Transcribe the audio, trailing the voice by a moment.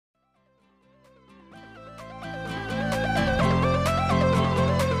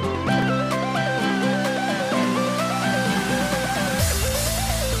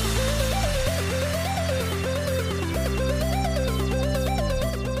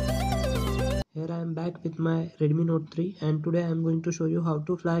Here I am back with my Redmi Note 3 and today I am going to show you how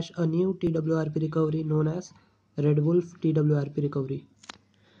to flash a new TWRP recovery known as Redwolf TWRP recovery.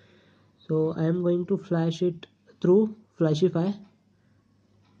 So I am going to flash it through Flashify.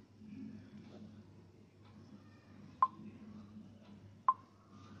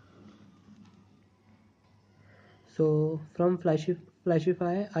 So from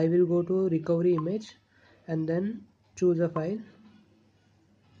Flashify I will go to recovery image and then choose a file.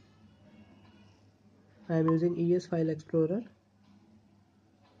 I am using ES File Explorer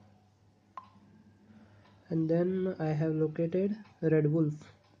and then I have located Redwolf.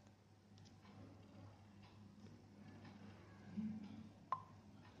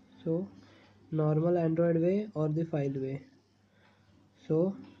 So normal Android way or the file way.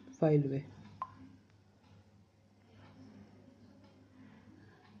 So file way.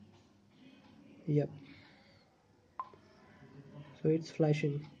 Yep. So it's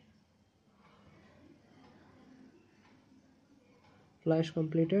flashing. Flash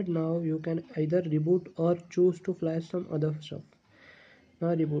completed. Now you can either reboot or choose to flash some other stuff. Now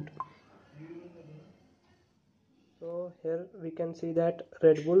reboot. So here we can see that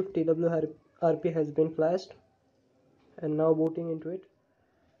Redwolf TWRP has been flashed and now booting into it.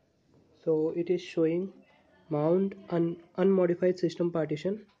 So it is showing mount unmodified system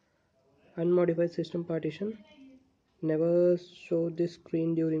partition. Unmodified system partition. Never show this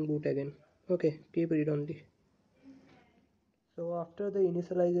screen during boot again. Okay, keep read only. So after the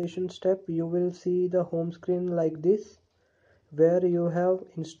initialization step, you will see the home screen like this, where you have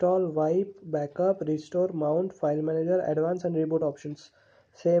install, wipe, backup, restore, mount, file manager, advanced and reboot options,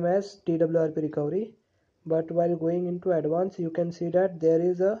 same as TWRP recovery. But while going into advanced, you can see that there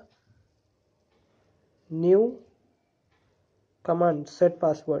is a new command, set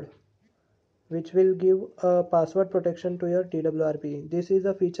password, which will give a password protection to your TWRP. This is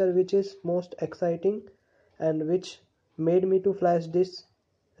a feature which is most exciting and which made me to flash this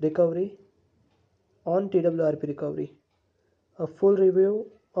recovery on TWRP recovery. A full review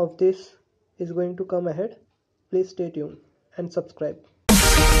of this is going to come ahead. Please stay tuned and subscribe.